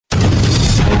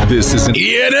This is an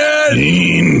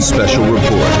ENN special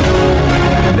report.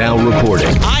 Now reporting.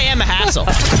 I am a hassle.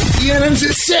 ENN's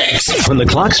at 6. When the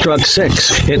clock struck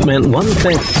 6, it meant one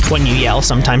thing. When you yell,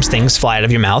 sometimes things fly out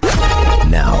of your mouth.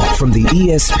 Now, from the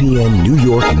ESPN New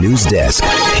York news desk,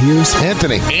 here's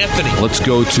Anthony. Let's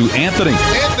go to Anthony.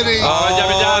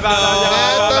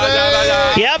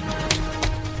 Yep.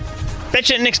 Bet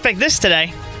you didn't expect this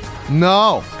today.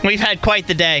 No. We've had quite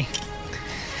the day.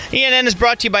 ENN is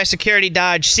brought to you by Security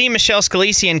Dodge. See Michelle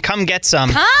Scalisi and come get some.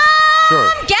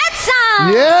 Get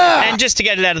some! Yeah. And just to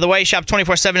get it out of the way, shop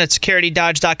 24/7 at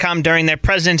securitydodge.com during their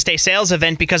President's Day sales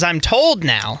event, because I'm told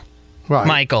now, Right.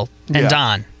 Michael and Yeah.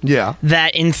 Don, Yeah.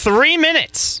 that in 3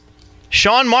 minutes,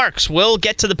 Sean Marks will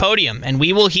get to the podium, and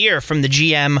we will hear from the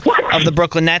GM of the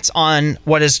Brooklyn Nets on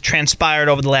what has transpired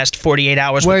over the last 48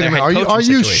 hours with Wait a their minute. head Are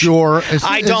coaching you situation. sure?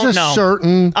 I Is don't this know.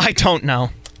 certain? I don't know.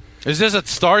 Is this a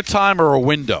start time or a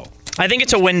window? I think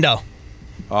it's a window.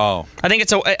 Oh. I think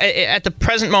it's at the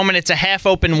present moment, it's a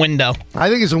half-open window. I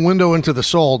think it's a window into the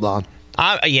soul, Don.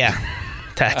 Yeah,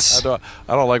 that's. I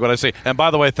don't like what I see. And by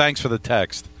the way, thanks for the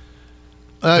text.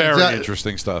 Very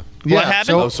interesting stuff. Yeah, What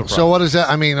happened? No surprise. So what is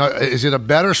that? I mean, is it a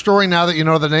better story now that you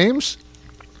know the names?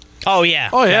 Oh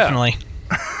yeah. Oh, yeah. Definitely.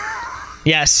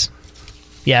 Yes.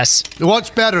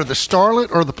 What's better, the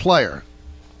starlet or the player?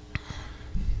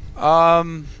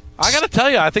 I got to tell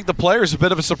you, I think the player is a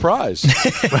bit of a surprise.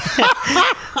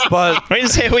 But We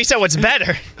said what's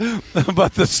better.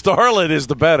 but the starlet is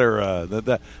the better.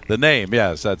 The name,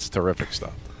 yes, that's terrific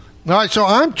stuff. All right, so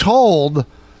I'm told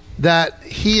that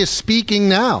he is speaking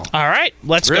now. All right,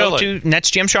 let's go Really? to Nets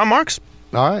GM Sean Marks.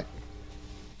 All right.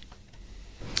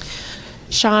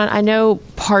 Sean, I know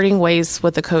parting ways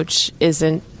with the coach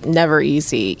isn't never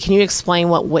easy. Can you explain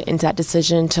what went into that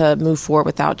decision to move forward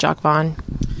without Jacques Vaughn?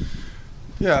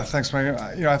 Yeah, thanks,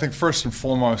 Megan. I think first and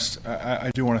foremost, I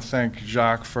do want to thank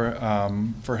Jacques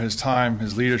for his time,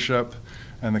 his leadership,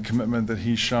 and the commitment that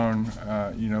he's shown,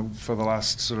 for the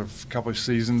last sort of couple of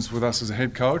seasons with us as a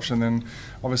head coach, and then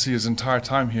obviously his entire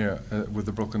time here with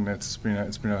the Brooklyn Nets.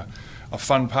 It's been a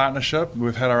fun partnership.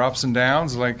 We've had our ups and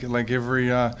downs, like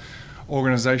every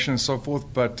organization and so forth,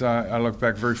 but I look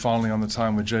back very fondly on the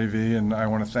time with JV, and I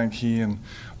want to thank he and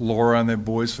Laura and their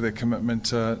boys for their commitment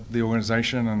to the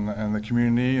organization and the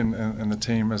community and the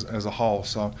team as a whole.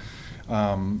 So,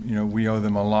 we owe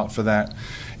them a lot for that.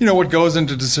 What goes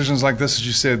into decisions like this, as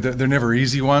you said, they're never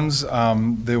easy ones.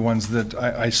 They're ones that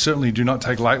I certainly do not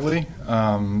take lightly.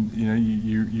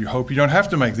 You hope you don't have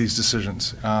to make these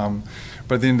decisions.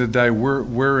 But at the end of the day,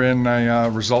 we're in a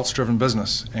results-driven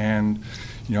business, and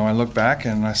I look back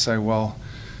and I say, well,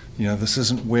 this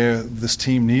isn't where this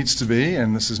team needs to be,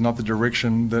 and this is not the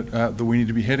direction that we need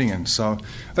to be heading in. So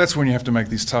that's when you have to make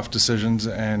these tough decisions,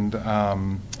 and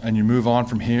you move on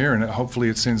from here, and hopefully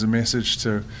it sends a message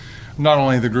to not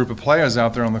only the group of players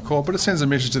out there on the court, but it sends a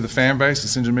message to the fan base, it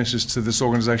sends a message to this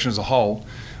organization as a whole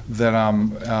that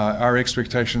our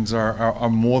expectations are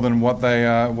more than what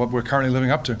we're currently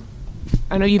living up to.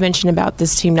 I know you mentioned about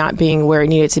this team not being where it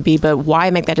needed to be, but why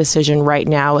make that decision right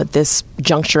now at this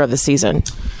juncture of the season?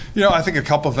 I think a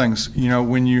couple of things.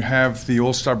 When you have the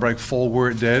All-Star break fall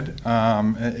where it did,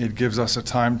 it gives us a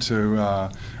time to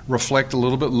reflect a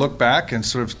little bit, look back, and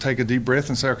sort of take a deep breath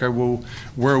and say, okay, well,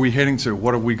 where are we heading to?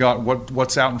 What have we got?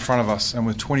 What's out in front of us? And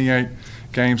with 28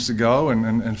 games to go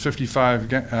and 55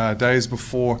 days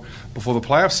before the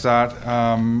playoffs start,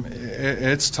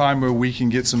 it's time where we can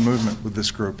get some movement with this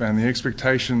group. And the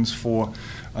expectations for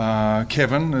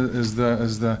Kevin as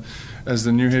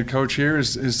the new head coach here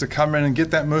is to come in and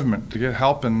get that movement, to get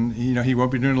help, and he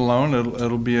won't be doing it alone.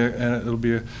 It'll be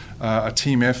a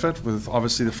team effort with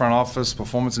obviously the front office,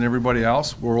 performance, and everybody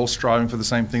else. We're all striving for the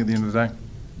same thing at the end of the day.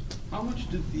 How much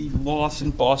did the loss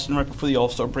in Boston right before the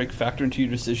All-Star break factor into your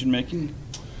decision-making?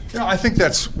 I think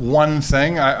that's one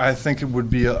thing. I think it would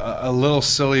be a little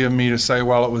silly of me to say,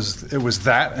 well, it was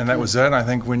that and that was it. I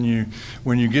think when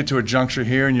you get to a juncture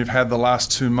here and you've had the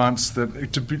last 2 months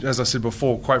that, as I said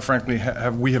before, quite frankly,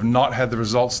 we have not had the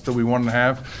results that we wanted to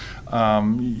have.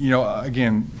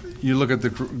 Again, you look at the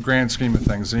grand scheme of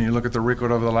things, and you look at the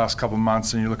record over the last couple of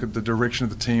months, and you look at the direction of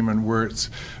the team and where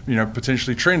it's,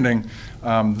 potentially trending.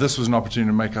 This was an opportunity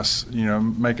to make us,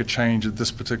 make a change at this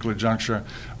particular juncture.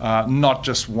 Not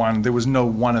just one. There was no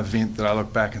one event that I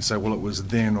look back and say, well, it was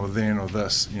then or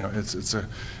this.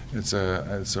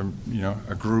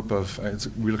 a group of.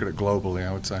 We look at it globally,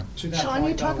 I would say. Sean,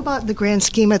 you talk about the grand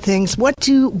scheme of things. What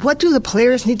do the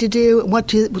players need to do? What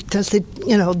does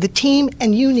the team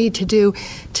and you need to do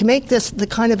to make this the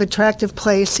kind of attractive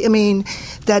place? I mean,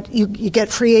 that you get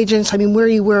free agents. I mean, where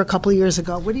you were a couple of years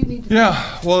ago. What do you need to do?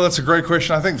 Yeah, well, that's a great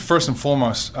question. I think first and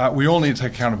foremost, we all need to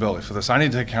take accountability for this. I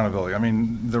need to take accountability. I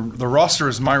mean, the roster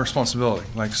is my responsibility.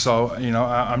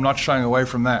 I'm not shying away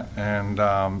from that. And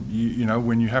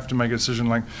when you have to make a decision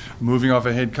like moving off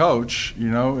a head coach,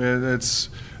 it's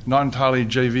not entirely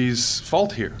JV's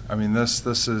fault here. I mean,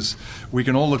 this is, we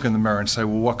can all look in the mirror and say,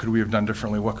 well, what could we have done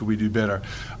differently? What could we do better?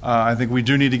 I think we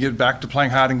do need to get back to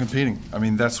playing hard and competing. I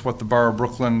mean, that's what the Borough of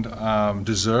Brooklyn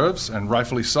deserves, and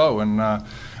rightfully so. And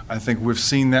I think we've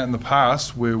seen that in the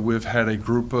past where we've had a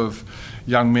group of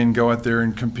young men go out there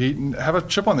and compete and have a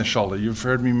chip on their shoulder. You've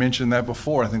heard me mention that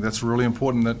before. I think that's really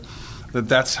important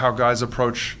that's how guys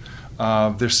approach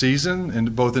their season,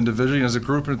 and both individually and as a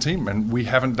group and a team, and we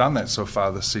haven't done that so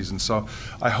far this season. So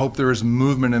I hope there is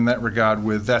movement in that regard,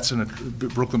 where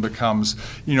Brooklyn becomes,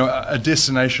 a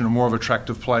destination, a more of an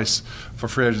attractive place for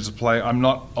free agents to play. I'm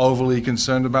not overly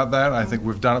concerned about that. I think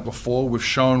we've done it before. We've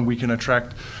shown we can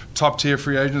attract top-tier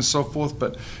free agents and so forth,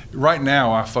 but right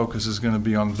now our focus is going to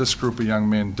be on this group of young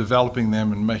men, developing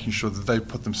them and making sure that they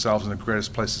put themselves in the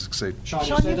greatest place to succeed. Sean,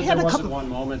 you said that there wasn't one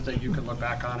moment that you could look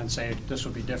back on and say this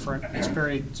would be different.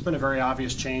 It's been a very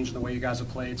obvious change in the way you guys have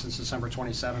played since December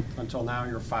 27th until now.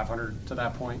 You're 500 to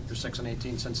that point. You're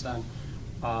 6-18 since then.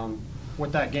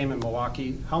 With that game in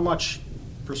Milwaukee, how much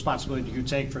responsibility do you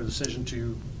take for the decision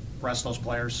to rest those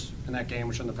players in that game,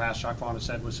 which in the past Jacques Vaughn has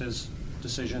said was his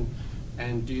decision?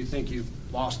 And do you think you've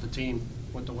lost the team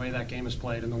with the way that game is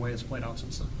played and the way it's played out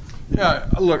since then? Yeah,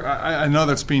 look, I know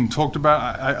that's being talked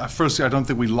about. Firstly, I don't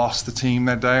think we lost the team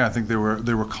that day. I think there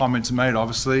were comments made,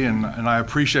 obviously, and I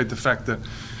appreciate the fact that,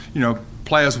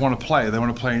 players want to play. They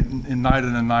want to play in night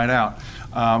in and night out.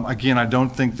 Again, I don't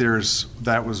think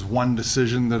that was one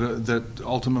decision that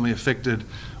ultimately affected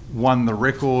the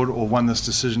record or won this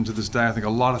decision to this day. I think a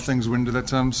lot of things went into that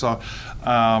term. So,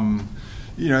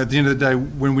 at the end of the day,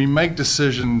 when we make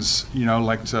decisions,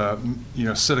 like to,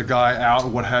 sit a guy out or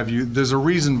what have you, there's a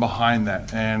reason behind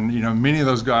that. And, many of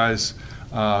those guys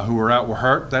who were out were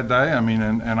hurt that day. I mean,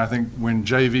 and I think when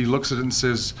JV looks at it and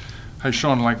says, hey,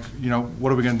 Sean,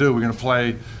 what are we going to do? We're going to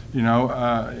play,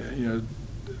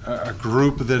 a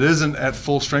group that isn't at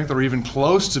full strength or even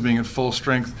close to being at full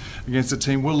strength against a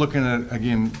team. We're looking at,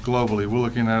 again, globally. We're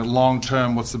looking at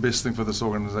long-term, what's the best thing for this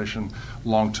organization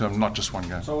long-term, not just one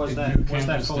game. So was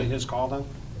that fully his call then?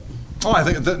 Oh, I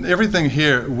think that everything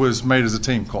here was made as a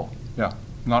team call. Yeah,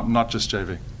 not just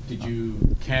JV. Did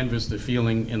you canvass the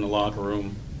feeling in the locker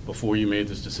room before you made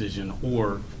this decision,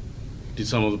 or did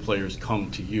some of the players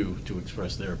come to you to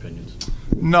express their opinions?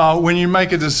 No, when you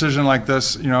make a decision like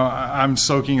this, I'm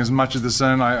soaking as much of this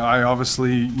in. I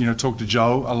obviously, talked to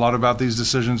Joe a lot about these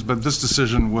decisions, but this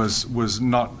decision was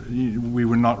not, we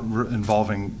were not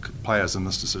involving players in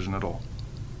this decision at all.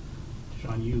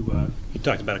 Sean, you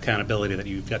talked about accountability, that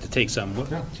you've got to take some.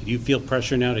 Do you feel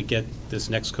pressure now to get this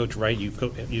next coach right?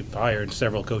 You've hired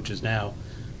several coaches now.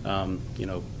 I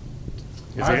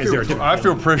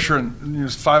feel pressure.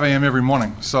 It's 5 a.m. every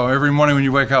morning. So every morning when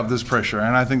you wake up, there's pressure,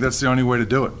 and I think that's the only way to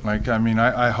do it.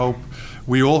 I hope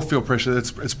we all feel pressure.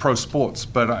 It's pro sports,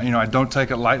 but I don't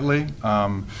take it lightly.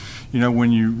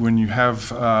 When you have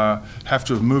to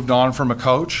have moved on from a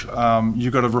coach,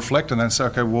 you've got to reflect and then say,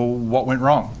 okay, well, what went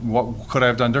wrong? What could I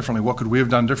have done differently? What could we have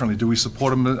done differently? Do we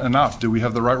support them enough? Do we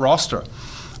have the right roster?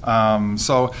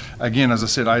 So again, as I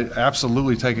said, I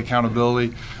absolutely take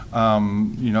accountability,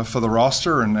 for the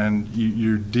roster, and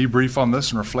you debrief on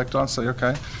this and reflect on it, say,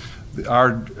 okay,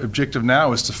 our objective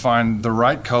now is to find the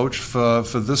right coach for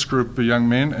this group of young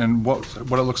men and what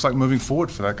it looks like moving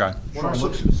forward for that guy.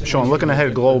 Sean, looking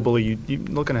ahead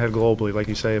globally, like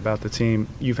you say about the team,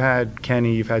 you've had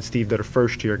Kenny, you've had Steve that are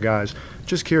first-year guys.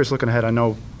 Just curious, looking ahead, I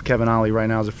know Kevin Ollie right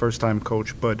now is a first-time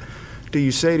coach, but do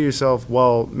you say to yourself,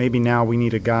 well, maybe now we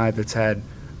need a guy that's had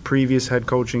previous head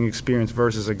coaching experience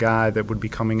versus a guy that would be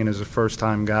coming in as a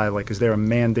first-time guy? Like, is there a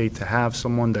mandate to have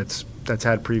someone that's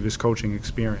had previous coaching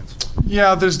experience?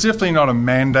 Yeah, there's definitely not a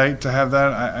mandate to have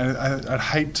that. I'd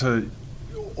hate to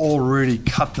already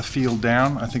cut the field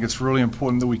down. I think it's really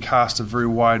important that we cast a very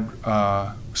wide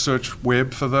search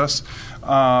web for this.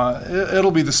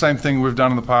 It'll be the same thing we've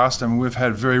done in the past. I mean, we've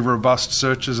had very robust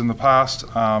searches in the past.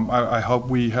 I hope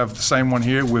we have the same one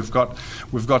here. We've got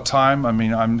time. I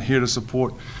mean, I'm here to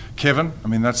support Kevin. I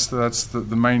mean, that's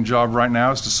the main job right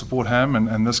now, is to support him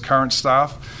and this current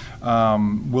staff.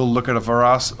 We'll look at a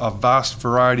vast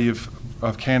variety of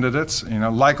of candidates.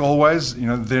 Like always,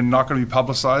 they're not going to be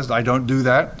publicized. I don't do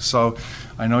that. So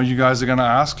I know you guys are going to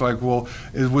ask, like, well,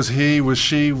 was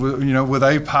she, were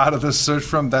they part of this search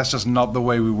firm? That's just not the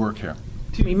way we work here.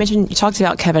 You talked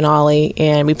about Kevin Ollie,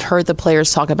 and we've heard the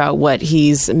players talk about what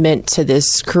he's meant to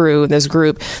this crew, this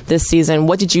group this season.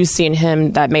 What did you see in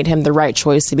him that made him the right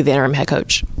choice to be the interim head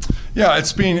coach? Yeah,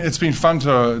 it's been fun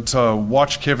to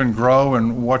watch Kevin grow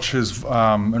and watch his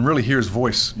and really hear his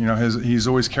voice. He's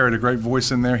always carried a great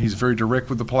voice in there. He's very direct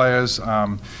with the players.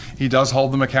 He does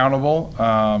hold them accountable.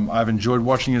 I've enjoyed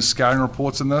watching his scouting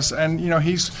reports in this, and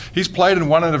he's played and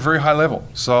won at a very high level.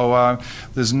 So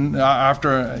there's after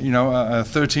a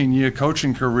 13-year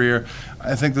coaching career,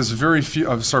 I think there's very few.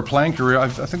 Playing career. I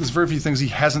think there's very few things he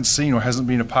hasn't seen or hasn't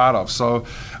been a part of. So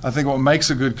I think what makes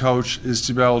a good coach is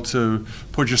to be able to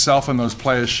put yourself in those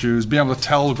players' shoes, be able to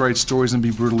tell great stories, and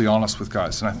be brutally honest with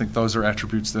guys. And I think those are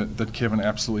attributes that Kevin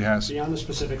absolutely has. Beyond the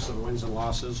specifics of the wins and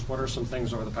losses, what are some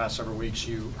things over the past several weeks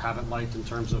you haven't liked in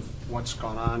terms of what's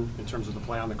gone on, in terms of the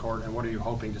play on the court, and what are you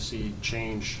hoping to see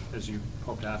change as you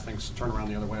hope to have things turn around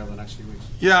the other way over the next few weeks?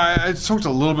 Yeah, I talked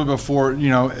a little bit before.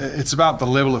 It's about the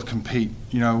level of compete.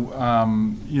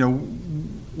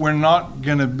 We're not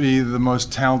going to be the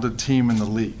most talented team in the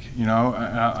league.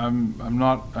 I'm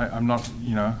not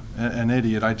an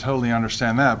idiot. I totally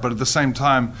understand that. But at the same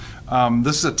time,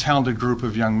 this is a talented group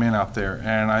of young men out there,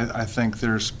 and I think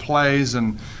there's plays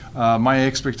and my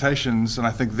expectations, and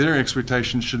I think their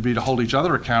expectations should be to hold each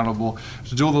other accountable,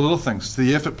 to do all the little things,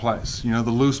 the effort plays, the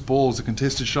loose balls, the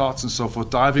contested shots, and so forth,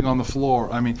 diving on the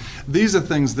floor. I mean, these are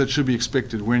things that should be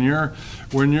expected when you're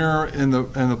in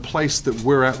the place that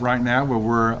we're at right now, where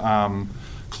we're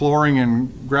clawing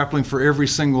and grappling for every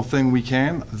single thing we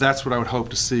can. That's what I would hope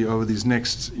to see over these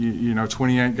next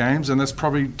 28 games, and that's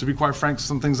probably, to be quite frank,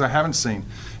 some things I haven't seen.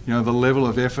 The level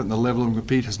of effort and the level of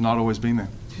compete has not always been there.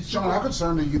 Sean, how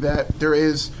concerned are you that there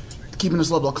is keeping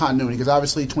this level of continuity? Because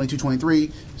obviously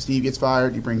 22-23, Steve gets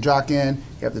fired, you bring Jock in,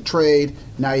 you have the trade,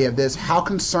 now you have this. How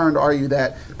concerned are you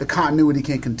that the continuity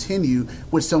can continue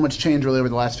with so much change really over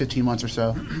the last 15 months or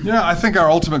so? Yeah, I think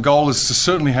our ultimate goal is to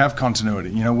certainly have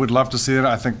continuity. We'd love to see it.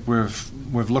 I think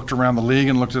we've looked around the league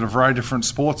and looked at a variety of different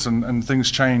sports, and things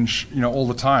change, all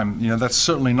the time. That's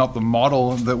certainly not the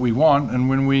model that we want. And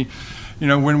when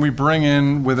we bring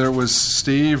in, whether it was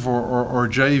Steve or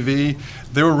JV,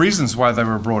 there were reasons why they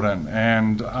were brought in,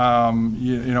 and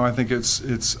I think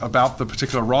it's about the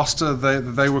particular roster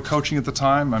that they were coaching at the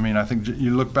time. I mean, I think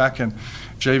you look back at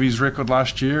JV's record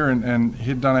last year, and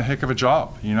he'd done a heck of a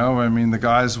job. I mean, the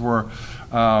guys were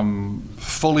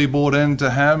fully bought into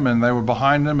him, and they were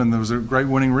behind him, and there was a great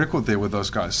winning record there with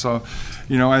those guys. So,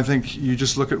 I think you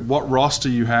just look at what roster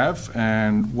you have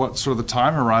and what sort of the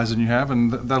time horizon you have,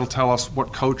 and that'll tell us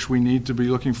what coach we need to be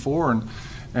looking for,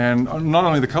 and not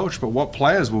only the coach, but what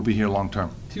players will be here long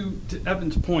term. To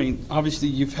Evan's point, obviously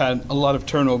you've had a lot of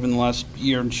turnover in the last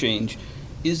year and change.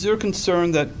 Is there a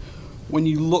concern that when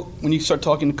you start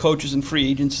talking to coaches and free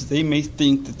agents, they may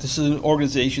think that this is an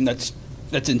organization that's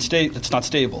not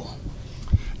stable?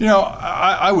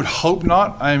 I would hope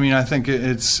not. I mean, I think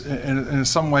it's in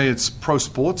some way it's pro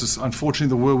sports. It's unfortunately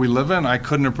the world we live in. I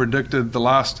couldn't have predicted the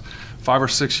last 5 or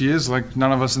 6 years, like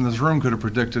none of us in this room could have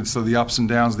predicted. So the ups and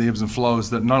downs, the ebbs and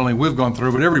flows that not only we've gone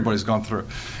through, but everybody's gone through.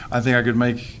 I think I could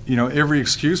make every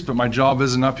excuse, but my job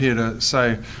isn't up here to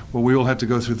say, well, we all had to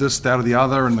go through this, that, or the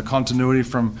other, and the continuity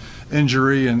from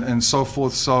injury and so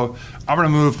forth. So I'm going to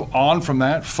move on from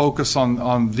that, focus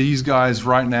on these guys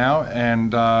right now,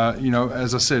 and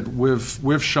as I said,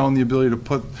 we've shown the ability to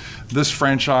put this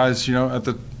franchise at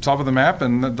the top of the map,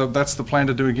 and that's the plan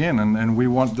to do again. And we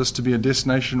want this to be a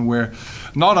destination where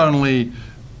not only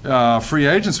free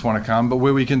agents want to come, but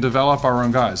where we can develop our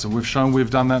own guys. And we've shown we've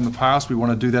done that in the past. We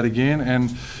want to do that again.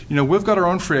 And we've got our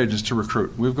own free agents to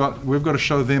recruit. We've got to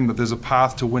show them that there's a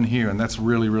path to win here, and that's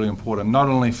really, really important, not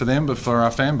only for them but for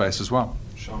our fan base as well.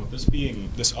 Sean,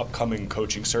 with this upcoming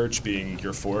coaching search being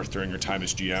your fourth during your time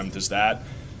as GM, does that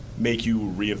make you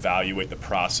reevaluate the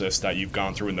process that you've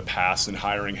gone through in the past in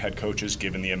hiring head coaches,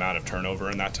 given the amount of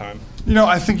turnover in that time?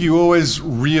 I think you always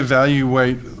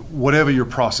reevaluate whatever your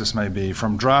process may be.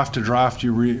 From draft to draft,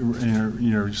 you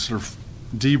sort of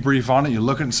debrief on it. You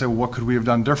look at it and say, well, what could we have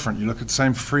done different? You look at the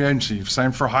same for free agency,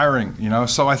 same for hiring.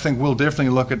 So I think we'll definitely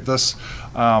look at this.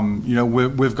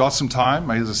 We've got some time.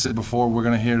 As I said before, we're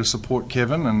going to here to support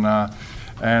Kevin, and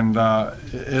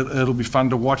it'll be fun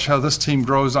to watch how this team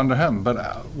grows under him. But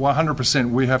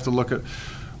 100%, we have to look at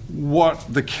what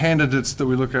the candidates that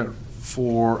we look at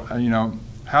for,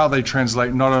 how they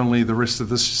translate not only the rest of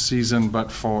this season,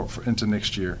 but for into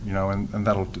next year, and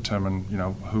that'll determine,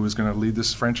 who is going to lead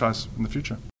this franchise in the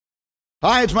future.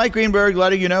 Hi, it's Mike Greenberg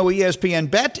letting you know ESPN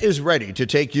Bet is ready to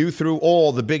take you through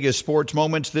all the biggest sports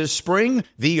moments this spring.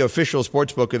 The official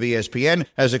sportsbook of ESPN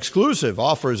has exclusive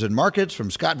offers and markets from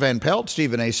Scott Van Pelt,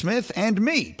 Stephen A. Smith, and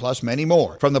me, plus many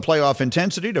more. From the playoff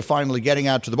intensity to finally getting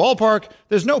out to the ballpark,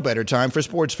 there's no better time for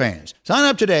sports fans. Sign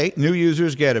up today. New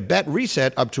users get a bet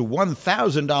reset up to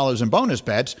 $1,000 in bonus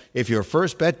bets if your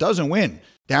first bet doesn't win.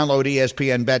 Download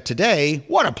ESPN Bet today.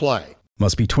 What a play.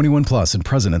 Must be 21 plus and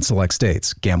present in select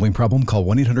states. Gambling problem? Call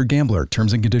 1-800-GAMBLER.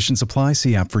 Terms and conditions apply.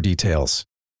 See app for details.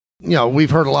 You know,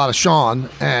 we've heard a lot of Sean,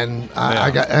 and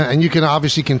and you can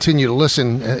obviously continue to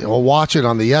listen or watch it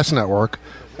on the Yes Network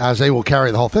as they will carry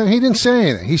the whole thing. He didn't say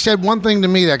anything. He said one thing to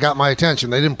me that got my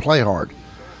attention. They didn't play hard.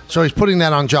 So he's putting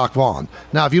that on Jacques Vaughn.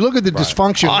 Now, if you look at the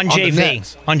dysfunction on JV, the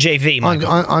Nets, on JV,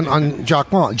 on Jacques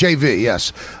Vaughn, JV,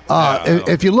 yes.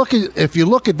 If you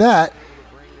look at that,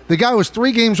 the guy was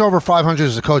 3 games over 500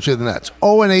 as a coach of the Nets,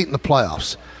 0-8 in the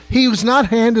playoffs. He was not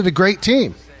handed a great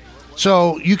team.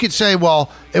 So you could say,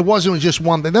 well, it wasn't just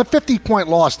one thing. That 50-point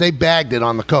loss, they bagged it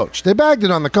on the coach. Now you're going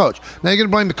to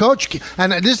blame the coach?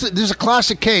 And this is a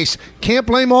classic case. Can't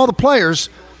blame all the players,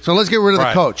 so let's get rid of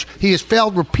the coach. He has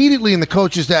failed repeatedly in the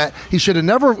coaches that he should have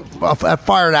never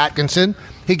fired Atkinson.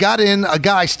 He got in a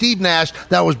guy, Steve Nash,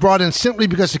 that was brought in simply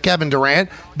because of Kevin Durant.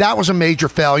 That was a major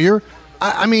failure.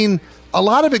 I mean, a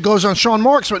lot of it goes on Sean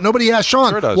Marks, but nobody asked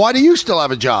Sean, why do you still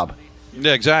have a job?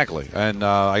 Yeah, exactly. And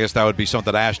I guess that would be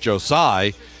something to ask Joe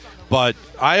Tsai. But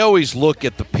I always look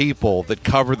at the people that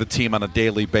cover the team on a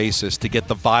daily basis to get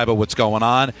the vibe of what's going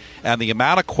on. And the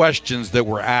amount of questions that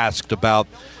were asked about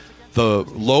the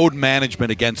load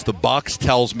management against the Bucks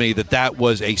tells me that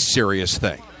was a serious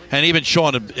thing. And even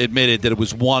Sean admitted that it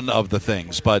was one of the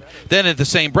things. But then at the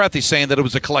same breath, he's saying that it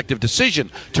was a collective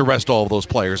decision to rest all of those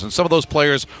players. And some of those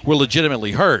players were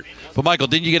legitimately hurt. But, Michael,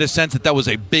 didn't you get a sense that was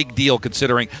a big deal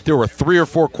considering there were 3 or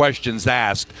 4 questions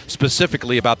asked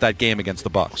specifically about that game against the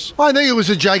Bucks? Well, I think it was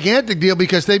a gigantic deal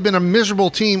because they've been a miserable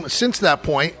team since that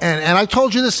point. And I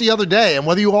told you this the other day, and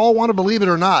whether you all want to believe it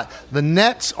or not, the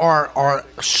Nets are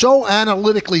so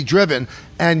analytically driven.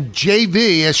 And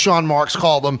JV, as Sean Marks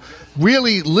called them,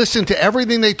 really listened to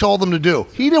everything they told them to do.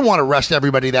 He didn't want to rest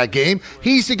everybody that game.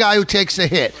 He's the guy who takes the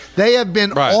hit. They have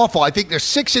been awful. I think they're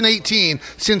 6-18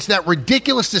 since that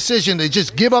ridiculous decision to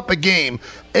just give up a game.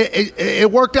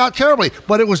 It worked out terribly,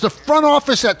 but it was the front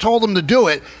office that told them to do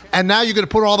it, and now you're going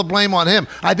to put all the blame on him.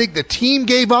 I think the team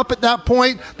gave up at that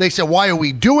point. They said, why are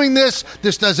we doing this?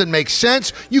 This doesn't make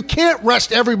sense. You can't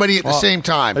rest everybody at the same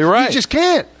time. You're right. You just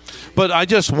can't. But I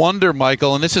just wonder,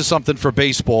 Michael, and this is something for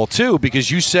baseball too, because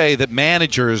you say that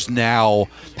managers now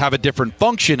have a different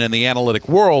function in the analytic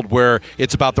world where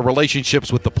it's about the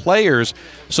relationships with the players.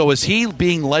 So is he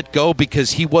being let go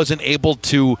because he wasn't able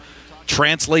to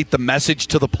translate the message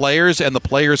to the players and the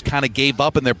players kind of gave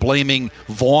up and they're blaming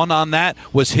Vaughn on that?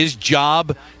 Was his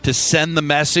job to send the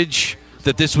message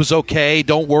that this was okay,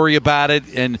 don't worry about it,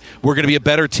 and we're going to be a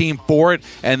better team for it,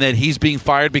 and that he's being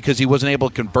fired because he wasn't able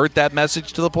to convert that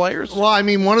message to the players? Well, I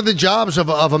mean, one of the jobs of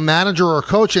a manager or a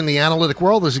coach in the analytic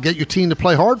world is to get your team to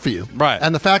play hard for you. Right.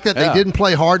 And the fact that they didn't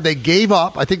play hard, they gave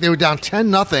up. I think they were down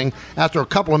 10-0 after a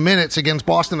couple of minutes against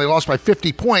Boston. They lost by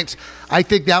 50 points. I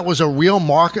think that was a real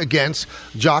mark against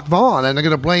Jacques Vaughn, and they're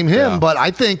going to blame him. But I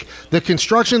think the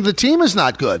construction of the team is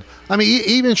not good. I mean,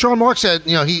 even Sean Marks said,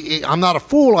 I'm not a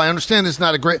fool. I understand it's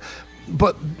not a great,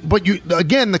 but you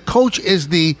again, the coach is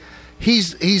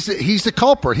he's the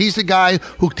culprit. He's the guy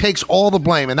who takes all the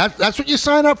blame, and that's what you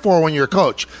sign up for when you're a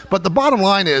coach. But the bottom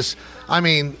line is, I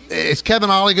mean, is Kevin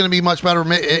Ollie going to be much better?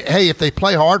 Hey, if they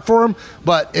play hard for him,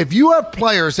 but if you have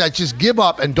players that just give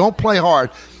up and don't play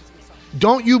hard,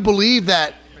 don't you believe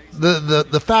that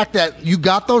the fact that you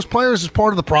got those players is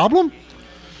part of the problem?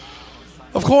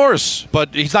 Of course,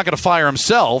 but he's not going to fire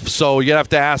himself, so you have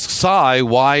to ask Tsai,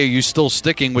 why are you still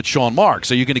sticking with Sean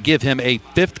Marks? Are you going to give him a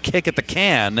 5th kick at the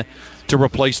can to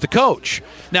replace the coach?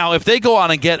 Now, if they go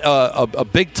on and get a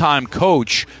big-time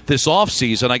coach this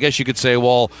offseason, I guess you could say,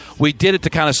 well, we did it to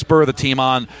kind of spur the team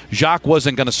on. Jacques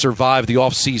wasn't going to survive the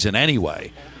offseason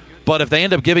anyway. But if they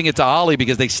end up giving it to Ollie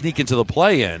because they sneak into the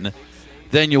play-in,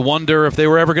 then you wonder if they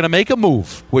were ever going to make a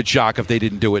move with Jacques if they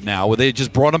didn't do it now. Would they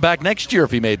just brought him back next year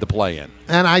if he made the play-in?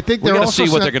 And I think we're going to see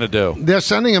what they're going to do. They're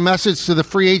sending a message to the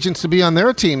free agents to be on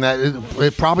their team that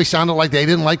it probably sounded like they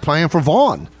didn't like playing for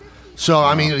Vaughn. So,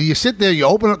 I mean, you sit there, you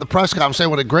open up the press conference, say,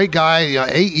 what a great guy,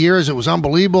 8 years, it was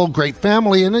unbelievable, great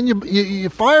family, and then you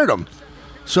fired him.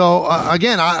 So,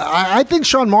 again, I think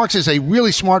Sean Marks is a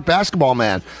really smart basketball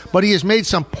man, but he has made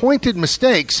some pointed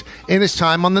mistakes in his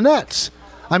time on the Nets.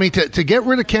 I mean, to get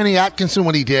rid of Kenny Atkinson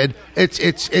when he did, it's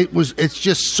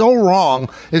just so wrong.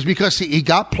 Is because he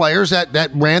got players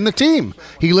that ran the team.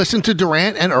 He listened to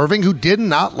Durant and Irving, who did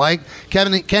not like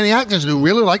Kenny Atkinson, who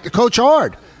really liked to coach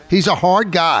hard. He's a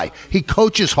hard guy. He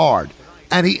coaches hard.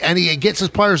 And he gets his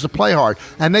players to play hard.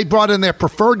 And they brought in their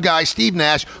preferred guy, Steve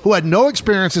Nash, who had no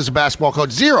experience as a basketball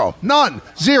coach. Zero. None.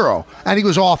 Zero. And he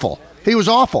was awful. He was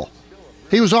awful.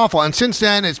 And since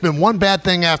then, it's been one bad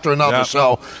thing after another. Yep.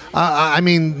 So, I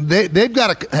mean, they've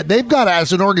got to,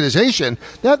 as an organization,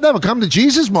 they have a come to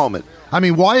Jesus moment. I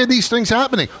mean, why are these things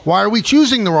happening? Why are we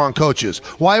choosing the wrong coaches?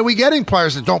 Why are we getting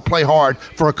players that don't play hard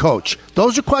for a coach?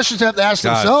 Those are questions they have to ask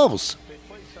themselves.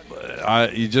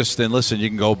 Listen, you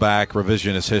can go back,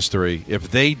 revisionist history. If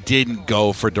they didn't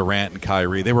go for Durant and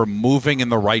Kyrie, they were moving in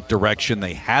the right direction.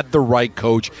 They had the right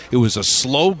coach. It was a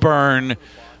slow burn.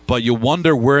 But you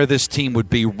wonder where this team would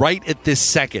be right at this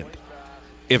second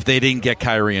if they didn't get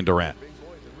Kyrie and Durant.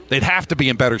 They'd have to be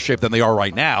in better shape than they are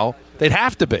right now. They'd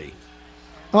have to be.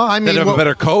 Well, I mean, they'd have a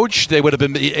better coach. They would have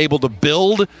been able to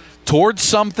build towards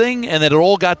something, and then it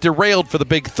all got derailed for the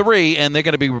big three, and they're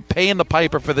going to be paying the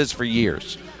piper for this for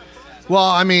years. Well,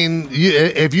 I mean,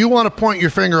 if you want to point your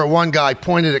finger at one guy,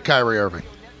 point it at Kyrie Irving.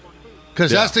 Because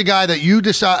that's the guy that you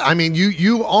decide. I mean,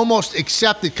 you almost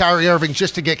accepted Kyrie Irving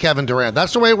just to get Kevin Durant.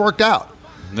 That's the way it worked out.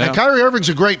 Yeah. And Kyrie Irving's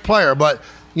a great player, but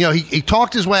he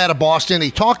talked his way out of Boston. He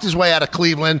talked his way out of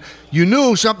Cleveland. You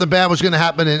knew something bad was going to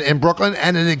happen in Brooklyn,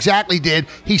 and it exactly did.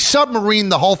 He submarined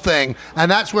the whole thing, and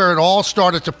that's where it all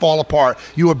started to fall apart.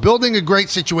 You were building a great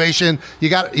situation. You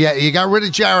got rid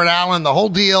of Jared Allen, the whole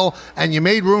deal, and you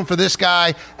made room for this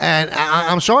guy. And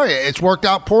I'm sorry, it's worked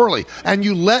out poorly. And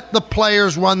you let the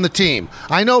players run the team.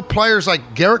 I know players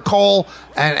like Garrett Cole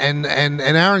and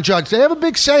Aaron Judge, they have a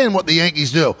big say in what the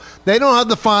Yankees do. They don't have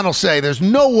the final say. There's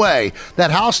no way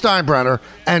that Hal Steinbrenner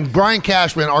and Brian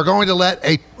Cashman are going to let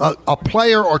a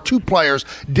player or two players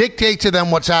dictate to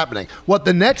them what's happening. What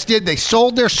the Nets did, they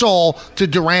sold their soul to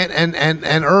Durant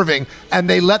and Irving, and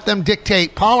they let them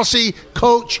dictate policy,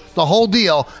 coach, the whole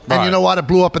deal, and you know what? It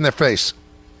blew up in their face.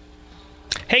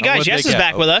 Hey, guys, Yes is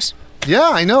back with us. Yeah,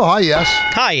 I know. Hi, Yes.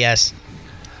 Hi, Yes.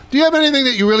 Do you have anything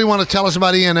that you really want to tell us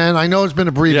about ENN? I know it's been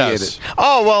abbreviated. Yes.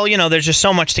 Oh, well, there's just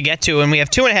so much to get to, and we have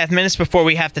 2.5 minutes before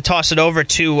we have to toss it over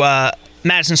to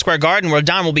Madison Square Garden, where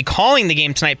Don will be calling the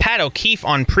game tonight. Pat O'Keefe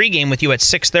on pregame with you at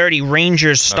 6:30.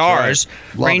 Rangers Stars.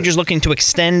 Right. Rangers looking to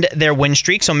extend their win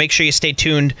streak, so make sure you stay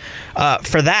tuned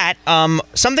for that.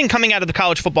 Something coming out of the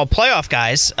college football playoff,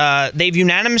 guys. They've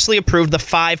unanimously approved the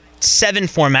 5-7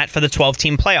 format for the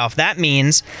 12-team playoff. That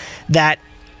means that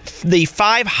the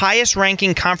 5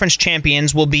 highest-ranking conference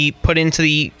champions will be put into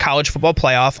the college football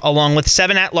playoff, along with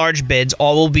 7 at-large bids.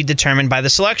 All will be determined by the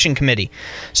selection committee.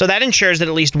 So that ensures that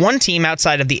at least one team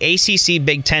outside of the ACC,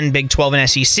 Big Ten, Big 12, and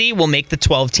SEC will make the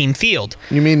 12-team field.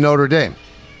 You mean Notre Dame?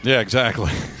 Yeah,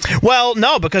 exactly. Well,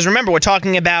 no, because remember, we're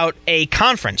talking about a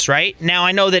conference, right? Now,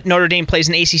 I know that Notre Dame plays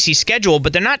an ACC schedule,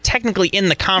 but they're not technically in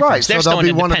the conference. Right, they're so still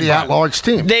they'll be one of the at-large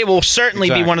teams. They will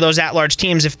certainly be one of those at-large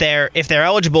teams if they're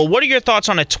eligible. What are your thoughts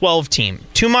on a 12-team?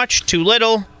 Too much? Too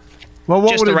little? Well,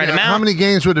 what just would the it right be? amount? How many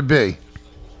games would it be?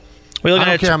 I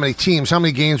don't care how many teams. How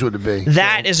many games would it be?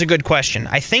 That is a good question.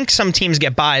 I think some teams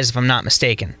get buys, if I'm not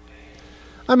mistaken.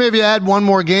 Maybe you add one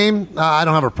more game. I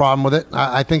don't have a problem with it.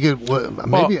 I think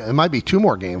it might be 2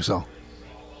 more games, though.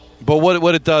 But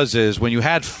what it does is when you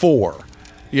had 4,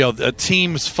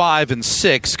 teams 5 and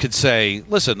 6 could say,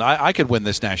 listen, I could win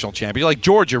this national championship. Like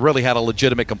Georgia really had a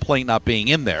legitimate complaint not being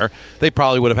in there. They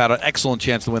probably would have had an excellent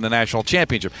chance to win the national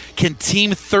championship. Can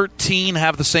Team 13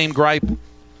 have the same gripe?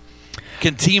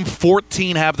 Can Team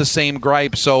 14 have the same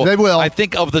gripe? So they will. I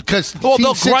think of the because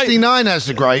Team 69 has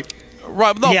the gripe.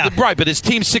 Right, right, but is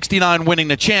Team 69 winning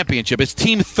the championship? Is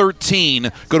Team 13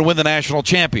 going to win the national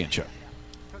championship?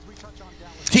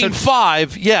 Team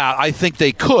 5, I think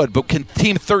they could, but can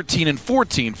Team 13 and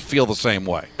 14 feel the same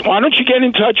way? Why don't you get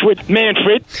in touch with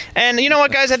Manfred? And you know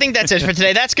what, guys? I think that's it for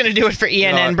today. That's going to do it for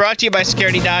ENN, brought to you by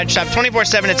Security Dodge. Shop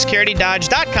 24/7 at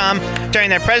securitydodge.com during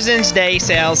their President's Day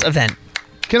sales event.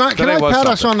 Can I pat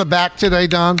us on the back today,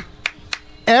 Don?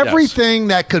 Everything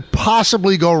that could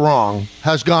possibly go wrong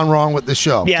has gone wrong with the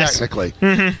show, technically.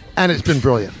 Mm-hmm. And it's been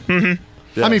brilliant. Mm-hmm.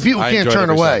 Yes, I mean, people can't turn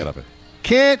away.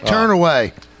 Can't turn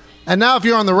away. And now if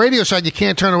you're on the radio side, you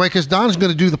can't turn away because Don's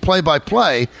going to do the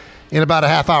play-by-play in about a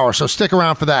half hour. So stick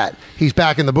around for that. He's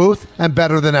back in the booth and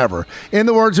better than ever. In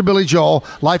the words of Billy Joel,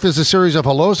 life is a series of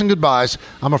hellos and goodbyes.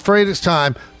 I'm afraid it's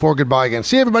time for goodbye again.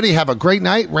 See everybody. Have a great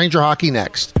night. Ranger Hockey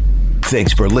next.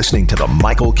 Thanks for listening to the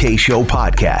Michael K. Show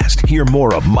podcast. Hear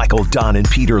more of Michael, Don, and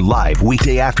Peter live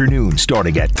weekday afternoon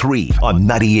starting at 3 on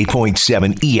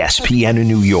 98.7 ESPN in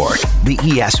New York, the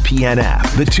ESPN app,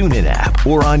 the TuneIn app,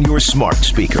 or on your smart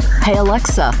speaker. Hey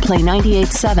Alexa, play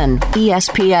 98.7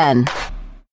 ESPN.